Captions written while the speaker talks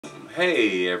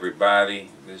Hey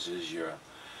everybody, this is your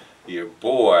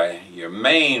boy, your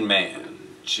main man,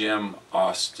 Jim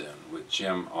Austin with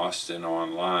Jim Austin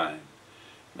Online.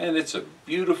 Man, it's a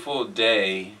beautiful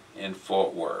day in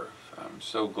Fort Worth. I'm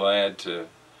so glad to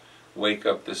wake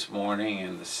up this morning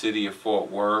in the city of Fort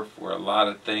Worth where a lot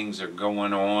of things are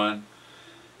going on.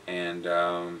 And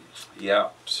yeah,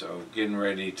 so getting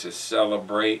ready to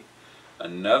celebrate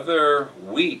another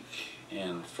week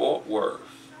in Fort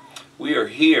Worth. We are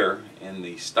here in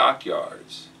the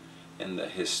stockyards, in the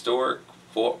historic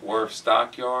Fort Worth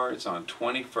stockyards on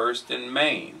 21st and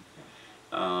Main.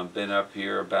 Been up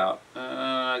here about,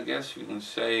 I guess you can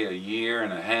say, a year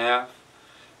and a half.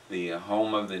 The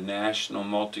home of the National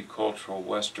Multicultural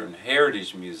Western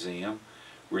Heritage Museum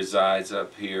resides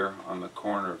up here on the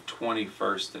corner of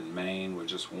 21st and Main. We're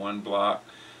just one block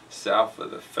south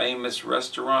of the famous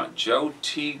restaurant Joe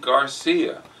T.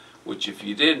 Garcia, which, if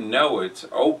you didn't know, it's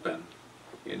open.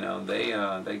 You know, they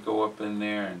go up in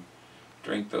there and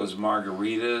drink those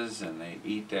margaritas and they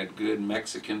eat that good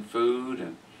Mexican food.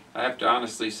 And I have to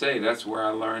honestly say that's where I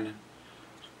learned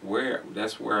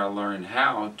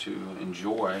how to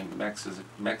enjoy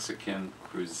Mexican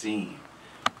cuisine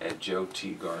at Joe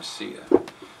T. Garcia.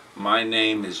 My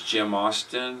name is Jim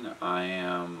Austin. I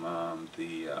am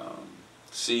the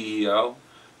CEO,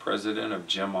 president of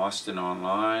Jim Austin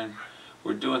Online.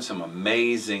 We're doing some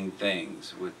amazing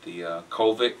things with the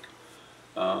COVID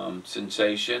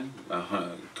sensation,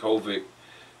 COVID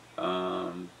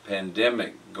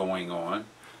pandemic going on.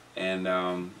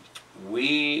 And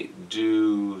we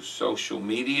do social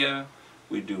media,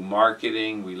 we do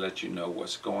marketing, we let you know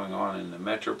what's going on in the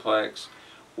Metroplex.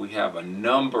 We have a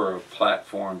number of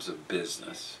platforms of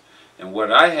business. And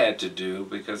what I had to do,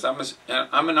 because I'm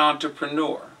an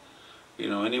entrepreneur. You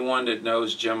know, anyone that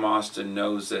knows Jim Austin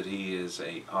knows that he is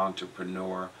an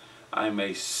entrepreneur. I'm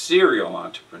a serial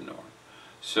entrepreneur.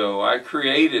 So I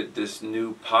created this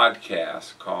new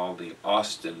podcast called The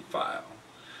Austin File.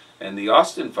 And The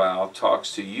Austin File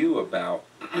talks to you about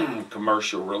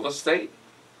commercial real estate,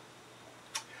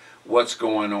 what's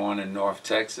going on in North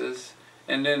Texas,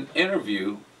 and then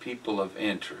interview people of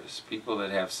interest, people that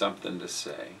have something to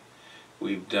say.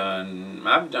 I've done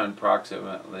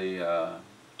approximately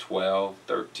 12,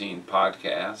 13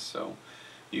 podcasts, so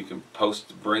you can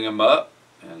bring them up,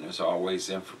 and there's always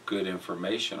good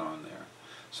information on there.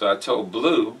 So I told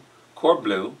Core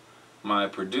Blue, my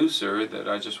producer, that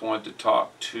I just wanted to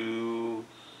talk to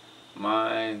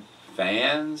my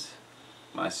fans,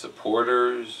 my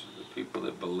supporters, the people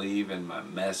that believe in my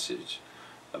message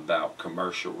about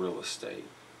commercial real estate.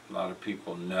 A lot of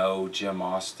people know Jim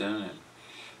Austin, and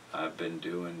I've been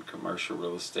doing commercial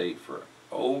real estate for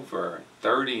over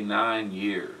 39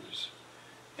 years,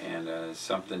 and it's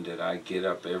something that I get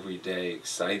up every day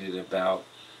excited about.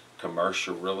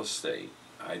 Commercial real estate.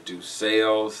 I do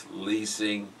sales,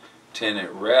 leasing,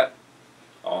 tenant rep,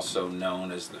 also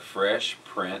known as the Fresh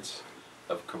Prince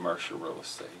of commercial real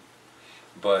estate.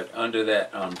 But under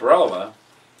that umbrella,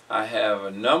 I have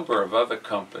a number of other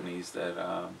companies that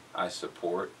I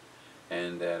support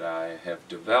and that I have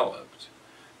developed.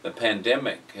 The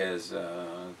pandemic has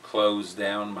closed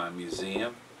down my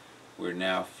museum. We're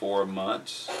now 4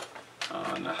 months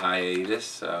on a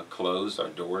hiatus, closed. Our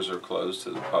doors are closed to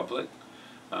the public.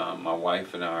 My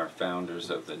wife and I are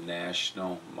founders of the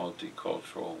National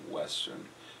Multicultural Western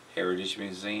Heritage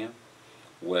Museum.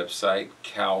 Website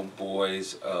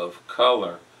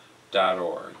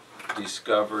cowboysofcolor.org.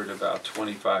 Discovered about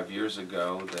 25 years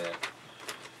ago that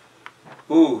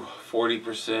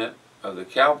 40% of the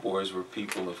cowboys were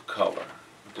people of color,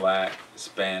 black,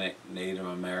 Hispanic, Native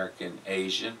American,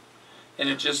 Asian, and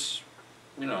it just,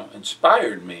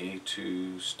 inspired me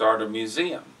to start a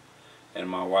museum. And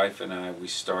my wife and I, we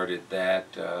started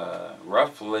that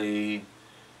roughly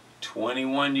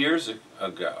 21 years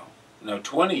ago. No,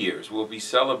 20 years. We'll be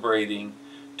celebrating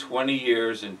 20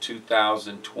 years in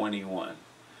 2021.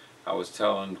 I was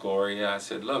telling Gloria, I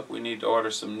said, look, we need to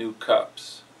order some new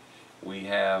cups. We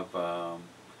have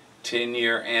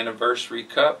 10-year anniversary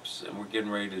cups, and we're getting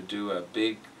ready to do a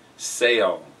big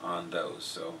sale on those.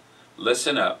 So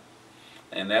listen up.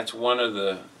 And that's one of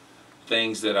the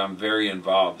things that I'm very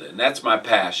involved in. That's my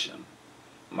passion.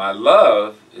 My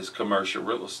love is commercial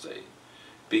real estate,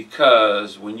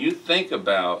 because when you think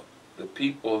about the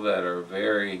people that are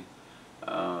very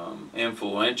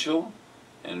influential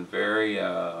and very,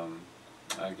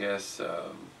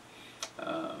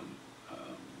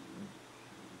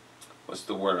 what's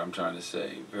the word I'm trying to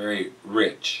say? Very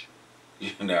rich,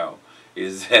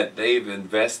 is that they've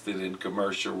invested in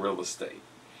commercial real estate.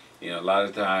 You know, a lot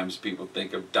of times people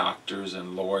think of doctors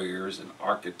and lawyers and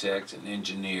architects and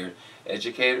engineers,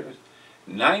 educators.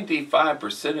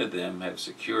 95% of them have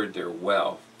secured their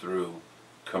wealth through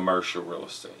commercial real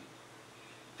estate.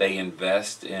 They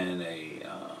invest in a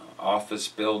office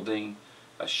building,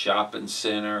 a shopping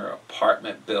center,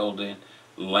 apartment building,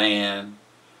 land,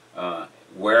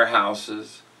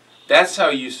 warehouses. That's how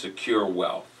you secure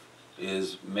wealth,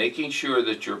 is making sure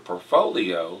that your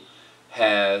portfolio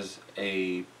has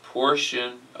a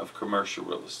portion of commercial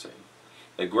real estate.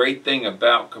 The great thing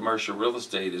about commercial real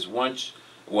estate is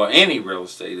any real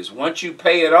estate is once you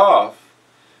pay it off,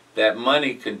 that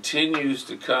money continues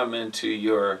to come into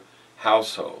your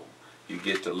household. You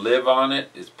get to live on it.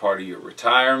 It's part of your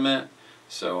retirement.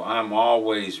 So I'm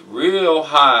always real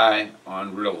high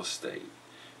on real estate.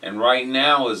 And right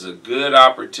now is a good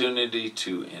opportunity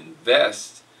to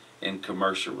invest in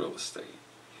commercial real estate.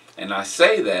 And I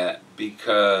say that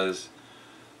because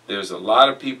there's a lot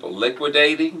of people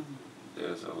liquidating.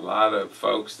 There's a lot of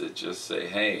folks that just say,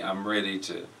 hey, I'm ready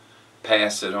to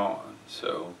pass it on.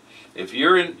 So if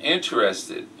you're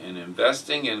interested in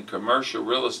investing in commercial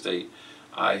real estate,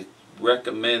 I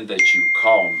recommend that you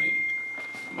call me.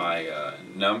 My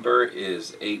number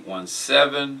is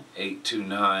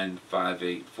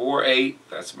 817-829-5848.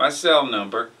 That's my cell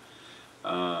number.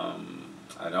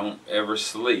 I don't ever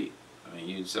sleep. I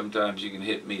mean, sometimes you can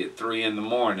hit me at 3 in the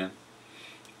morning.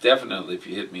 Definitely if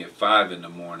you hit me at 5 in the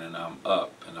morning, I'm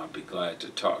up, and I'll be glad to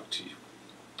talk to you.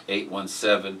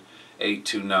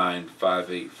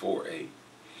 817-829-5848.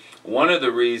 One of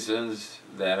the reasons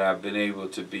that I've been able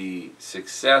to be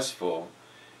successful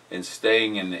in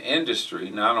staying in the industry,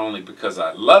 not only because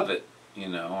I love it, you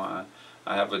know,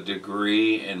 I have a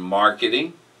degree in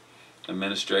marketing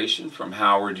administration from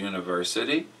Howard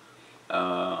University.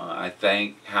 I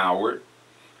thank Howard,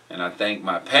 and I thank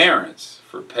my parents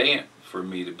for paying for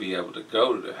me to be able to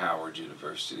go to Howard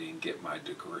University and get my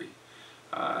degree.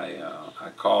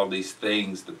 I call these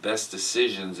things the best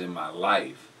decisions in my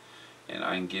life, and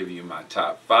I can give you my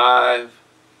top 5,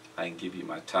 I can give you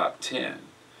my top 10.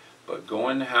 But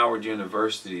going to Howard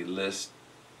University lists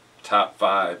top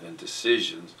 5 in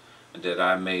decisions that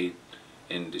I made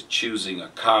in choosing a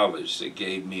college that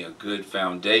gave me a good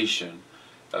foundation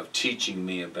of teaching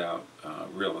me about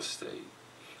real estate.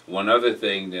 One other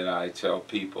thing that I tell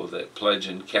people that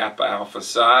pledging Kappa Alpha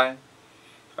Psi,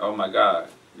 oh my God,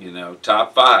 you know,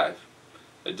 top 5.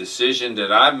 A decision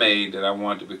that I made that I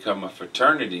wanted to become a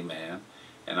fraternity man,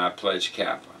 and I pledged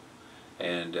Kappa.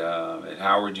 And at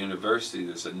Howard University,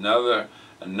 there's a number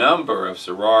of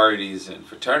sororities and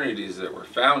fraternities that were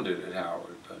founded at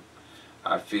Howard, but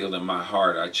I feel in my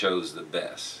heart I chose the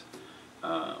best.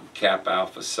 Kappa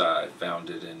Alpha Psi,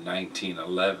 founded in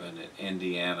 1911 at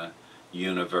Indiana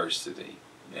University.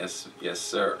 Yes, yes,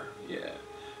 sir. Yeah.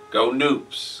 Go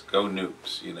Noops. Go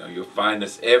Noops. You know, you'll find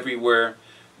us everywhere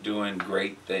doing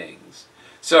great things.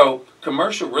 So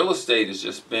commercial real estate has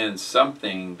just been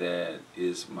something that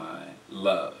is my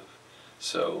love.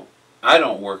 So I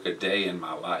don't work a day in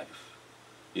my life.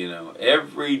 You know,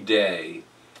 every day,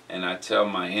 and I tell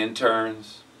my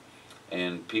interns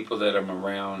and people that I'm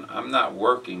around, I'm not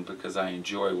working because I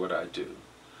enjoy what I do.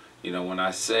 You know, when I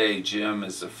say Jim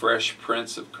is the Fresh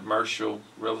Prince of commercial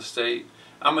real estate,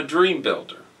 I'm a dream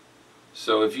builder.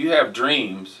 So if you have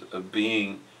dreams of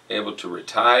being able to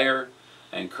retire,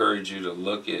 I encourage you to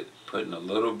look at putting a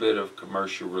little bit of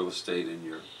commercial real estate in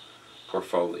your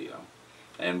portfolio.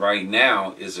 And right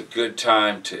now is a good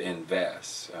time to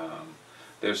invest.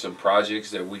 There's some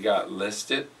projects that we got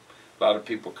listed. A lot of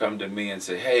people come to me and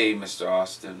say, hey, Mr.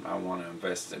 Austin, I want to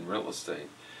invest in real estate.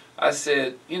 I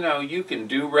said, you know, you can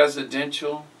do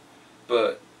residential,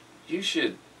 but you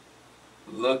should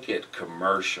look at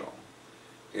commercial.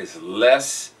 It's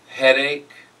less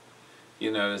headache.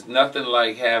 You know, there's nothing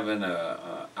like having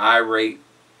a irate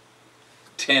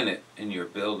tenant in your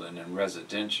building in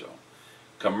residential.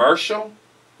 Commercial,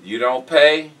 you don't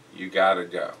pay, you gotta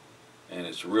go. And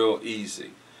it's real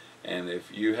easy. And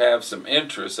if you have some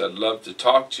interest, I'd love to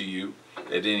talk to you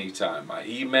at any time. My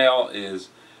email is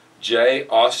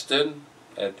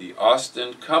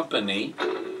jaustin@theaustincompany,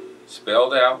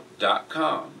 spelled out,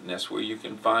 .com. And that's where you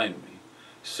can find me.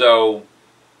 So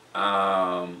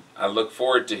I look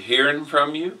forward to hearing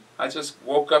from you. I just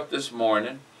woke up this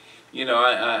morning. You know,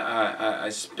 I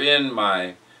spend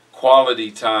my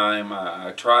quality time.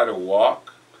 I try to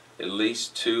walk at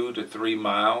least 2 to 3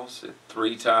 miles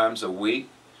 3 times a week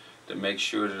to make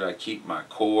sure that I keep my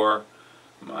core,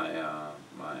 my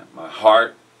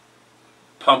heart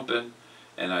pumping,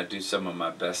 and I do some of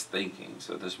my best thinking.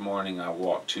 So this morning I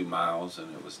walked 2 miles,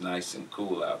 and it was nice and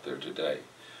cool out there today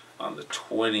on the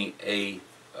 28th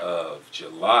of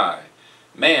July.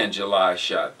 Man, July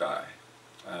shot by.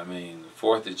 I mean, the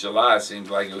 4th of July seems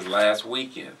like it was last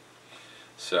weekend.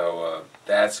 So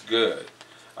that's good.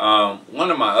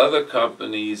 One of my other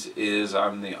companies is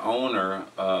I'm the owner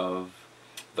of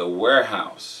the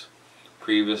Warehouse.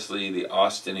 Previously the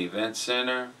Austin Event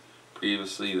Center.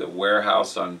 Previously the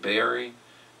Warehouse on Berry.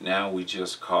 Now we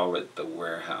just call it the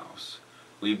Warehouse.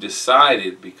 We've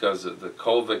decided, because of the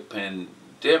COVID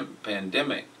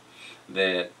pandemic,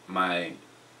 that my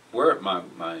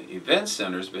event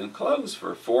center's been closed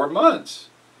for 4 months.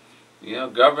 You know,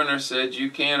 governor said you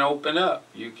can't open up.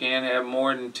 You can't have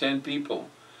more than 10 people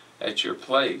at your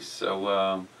place.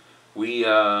 So we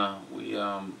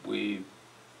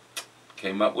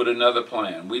came up with another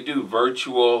plan. We do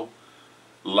virtual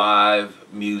live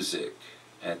music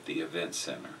at the event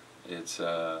center.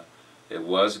 It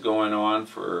was going on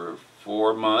for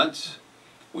 4 months.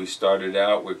 We started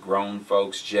out with Grown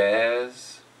Folks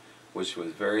Jazz, which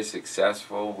was very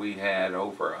successful. We had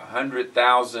over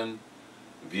 100,000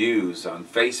 views on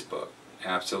Facebook,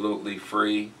 absolutely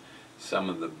free. Some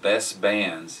of the best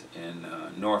bands in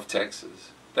North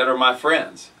Texas that are my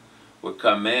friends would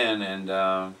come in, and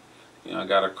you know, I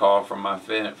got a call from my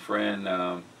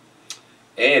friend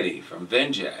Eddie from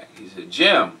Vinjack. He said,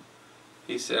 "Jim,"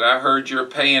 he said, "I heard you're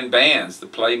paying bands to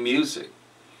play music."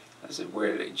 I said,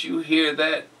 "Where did you hear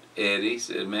that, Eddie?" He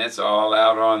said, "Man, it's all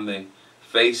out on the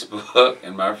Facebook,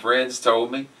 and my friends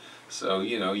told me. So,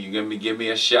 you know, you're going to give me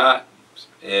a shot?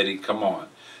 Eddie, come on."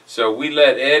 So we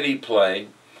let Eddie play.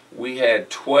 We had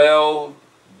 12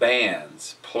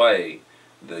 bands play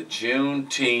the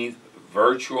Juneteenth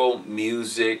virtual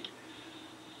music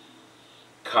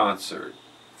concert.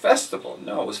 Festival.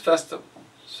 No, it was festival.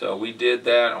 So we did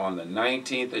that on the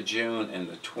 19th of June and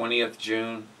the 20th of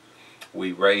June.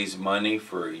 We raised money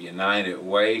for United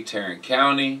Way, Tarrant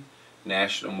County,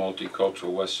 National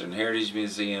Multicultural Western Heritage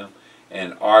Museum,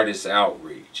 and Artist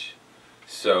Outreach.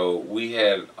 So we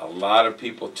had a lot of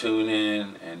people tune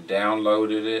in and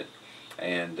downloaded it,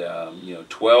 and you know,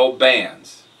 12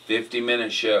 bands,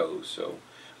 50-minute shows. So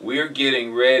we're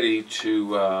getting ready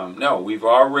to, no, we've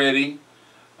already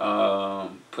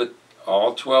put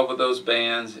all 12 of those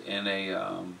bands in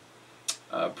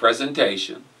a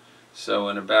presentation. So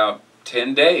in about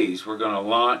 10 days, we're going to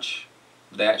launch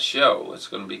that show. It's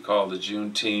going to be called the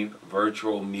Juneteenth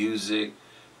Virtual Music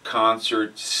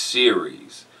Concert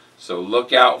Series. So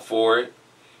look out for it.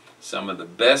 Some of the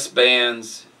best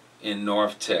bands in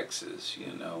North Texas,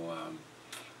 you know,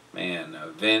 man,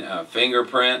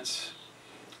 Fingerprints,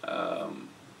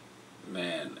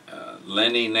 man,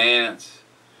 Lenny Nance,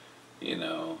 you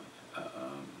know,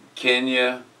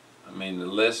 Kenya. I mean, the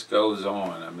list goes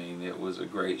on. I mean, it was a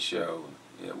great show.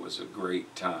 It was a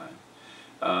great time.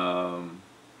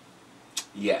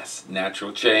 Yes,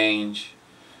 Natural Change.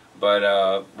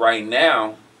 But right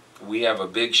now, we have a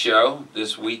big show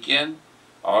this weekend,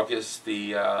 August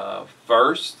the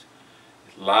 1st.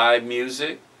 Live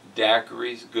music,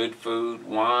 daiquiris, good food,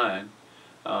 wine.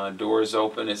 Doors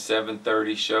open at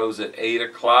 7:30, shows at 8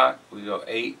 o'clock. We go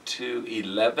 8 to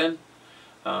 11.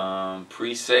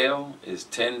 Pre-sale is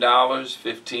 $10,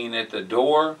 $15 at the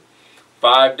door.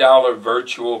 $5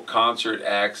 virtual concert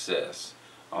access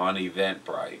on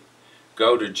Eventbrite.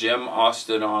 Go to Jim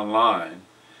Austin online.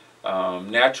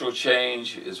 Natural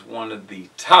Change is one of the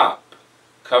top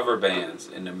cover bands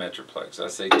in the Metroplex. I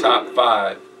say top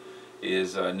 5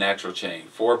 is Natural Change.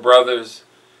 4 brothers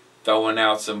throwing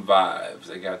out some vibes.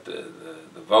 They got the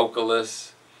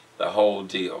vocalists, the whole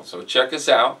deal. So check us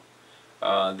out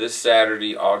this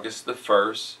Saturday, August the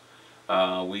 1st.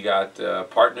 We got a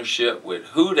partnership with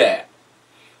Who Dat,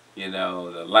 you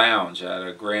know, the lounge out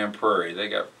of Grand Prairie. They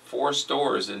got 4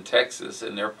 stores in Texas,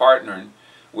 and they're partnering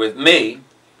with me,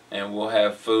 and we'll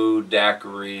have food,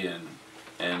 daiquiri,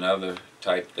 and other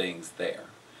type things there.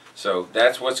 So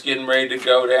that's what's getting ready to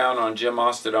go down on Jim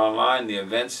Austin Online. The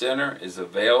event center is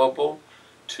available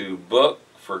to book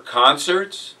for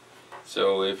concerts.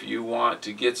 So if you want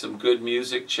to get some good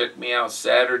music, check me out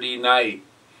Saturday night.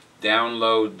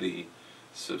 Download the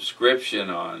subscription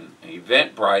on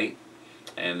Eventbrite.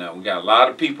 And we got a lot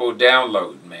of people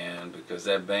downloading, man, because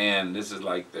that band, this is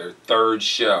like their 3rd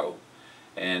show.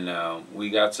 And we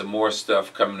got some more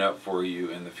stuff coming up for you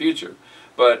in the future.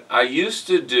 But I used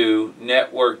to do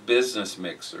network business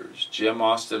mixers, Jim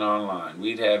Austin Online.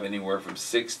 We'd have anywhere from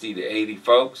 60 to 80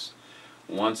 folks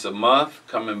once a month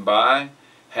coming by,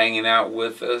 hanging out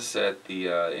with us at the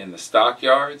in the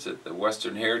stockyards at the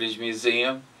Western Heritage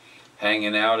Museum,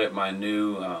 hanging out at my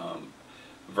new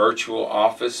virtual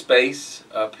office space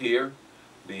up here,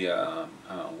 the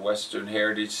Western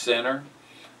Heritage Center.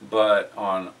 But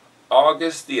on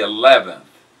August the 11th,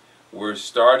 We're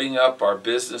starting up our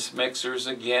business mixers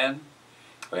again.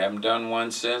 We haven't done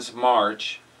one since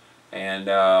March. And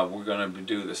we're going to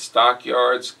do the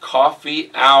Stockyards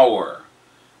Coffee Hour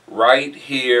right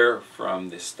here from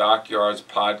the Stockyards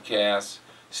Podcast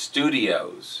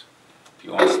Studios. If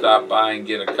you want to stop by and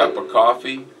get a cup of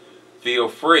coffee, feel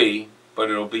free,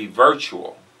 but it'll be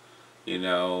virtual. You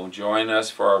know, join us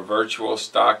for our virtual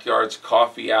Stockyards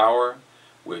Coffee Hour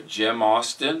with Jim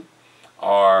Austin.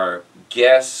 Our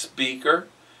guest speaker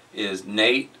is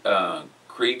Nate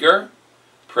Krieger,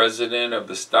 president of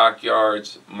the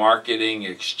Stockyards Marketing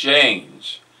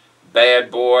Exchange. Bad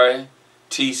boy,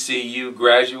 TCU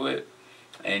graduate,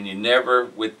 and you never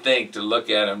would think to look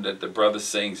at him that the brother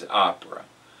sings opera.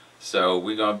 So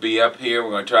we're going to be up here.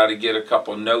 We're going to try to get a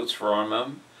couple notes from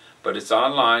him. But it's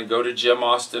online. Go to Jim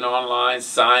Austin Online.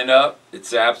 Sign up.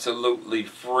 It's absolutely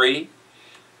free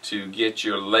to get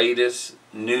your latest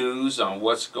news on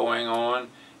what's going on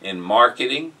in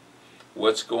marketing,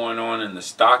 what's going on in the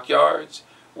stockyards,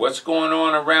 what's going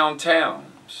on around town.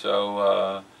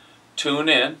 So tune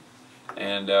in.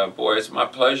 And boy, it's my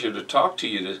pleasure to talk to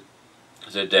you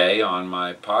today on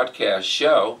my podcast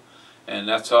show. And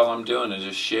that's all I'm doing, is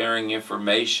just sharing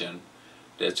information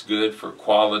that's good for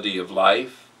quality of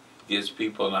life. Gives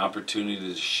people an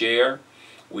opportunity to share.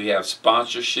 We have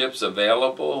sponsorships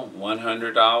available,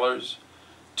 $100,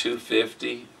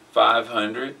 $250,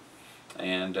 $500,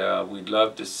 and we'd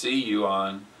love to see you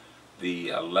on the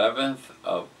 11th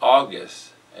of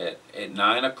August at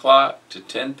 9 o'clock to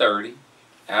 10:30.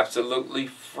 Absolutely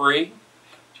free.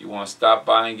 If you want to stop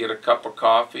by and get a cup of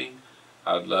coffee,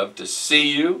 I'd love to see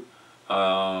you.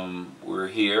 We're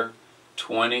here,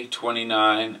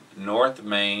 2029 North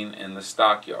Main in the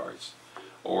Stockyards.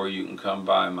 Or you can come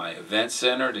by my event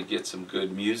center to get some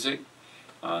good music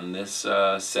on this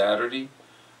Saturday,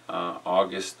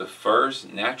 August the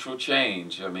 1st. Natural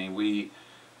Change. I mean, we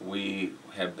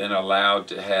have been allowed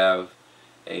to have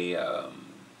I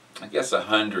guess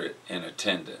 100 in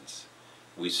attendance.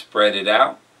 We spread it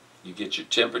out. You get your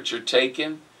temperature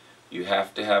taken. You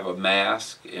have to have a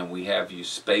mask, and we have you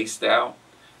spaced out.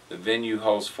 The venue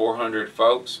holds 400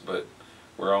 folks, but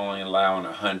we're only allowing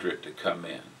 100 to come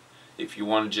in. If you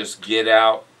want to just get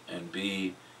out and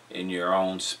be in your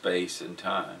own space and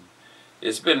time.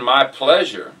 It's been my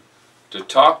pleasure to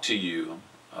talk to you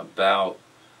about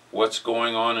what's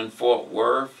going on in Fort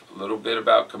Worth, a little bit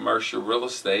about commercial real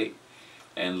estate,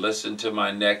 and listen to my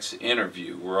next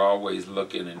interview. We're always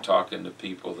looking and talking to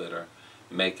people that are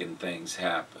making things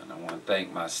happen. I want to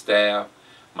thank my staff,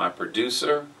 my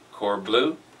producer, Core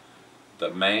Blue, the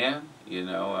man. You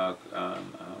know,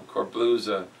 Core Blue's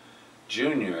a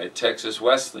junior at Texas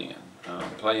Wesleyan,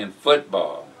 playing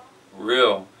football.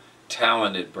 Real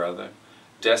talented brother.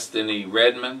 Destiny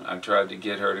Redmond, I tried to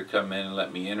get her to come in and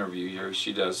let me interview her.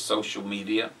 She does social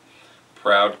media,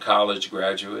 proud college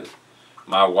graduate.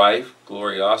 My wife,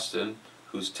 Gloria Austin,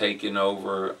 who's taken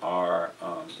over our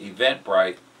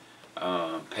Eventbrite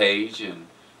page and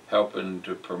helping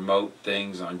to promote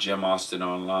things on Jim Austin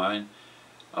Online.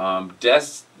 Not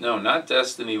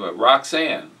Destiny, but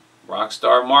Roxanne,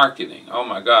 Rockstar Marketing. Oh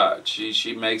my God,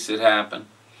 she makes it happen.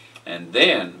 And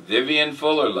then Vivian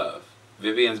Fullerlove.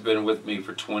 Vivian's been with me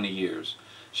for 20 years.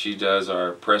 She does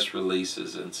our press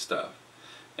releases and stuff.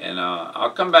 And I'll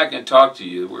come back and talk to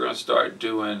you. We're going to start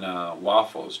doing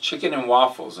waffles, chicken and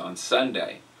waffles on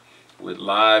Sunday with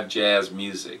live jazz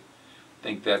music. I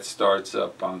think that starts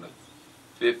up on the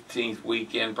 15th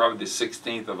weekend, probably the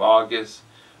 16th of August.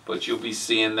 But you'll be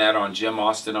seeing that on Jim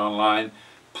Austin Online.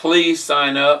 Please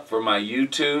sign up for my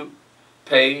YouTube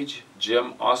page,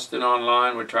 Jim Austin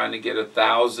Online. We're trying to get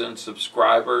 1,000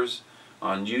 subscribers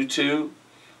on YouTube.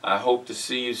 I hope to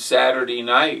see you Saturday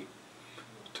night,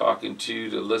 talking to you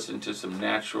to listen to some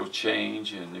Natural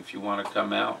Change. And if you want to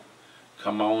come out,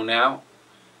 come on out.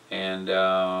 And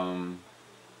I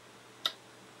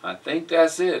think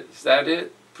that's it. Is that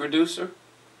it, producer?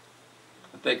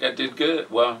 I think I did good.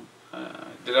 Well,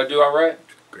 did I do all right?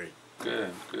 Great.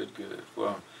 Good, good, good.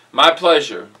 Well, my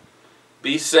pleasure.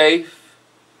 Be safe.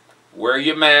 Wear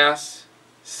your mask.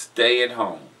 Stay at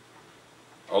home.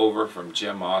 Over from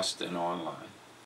Jim Austin Online.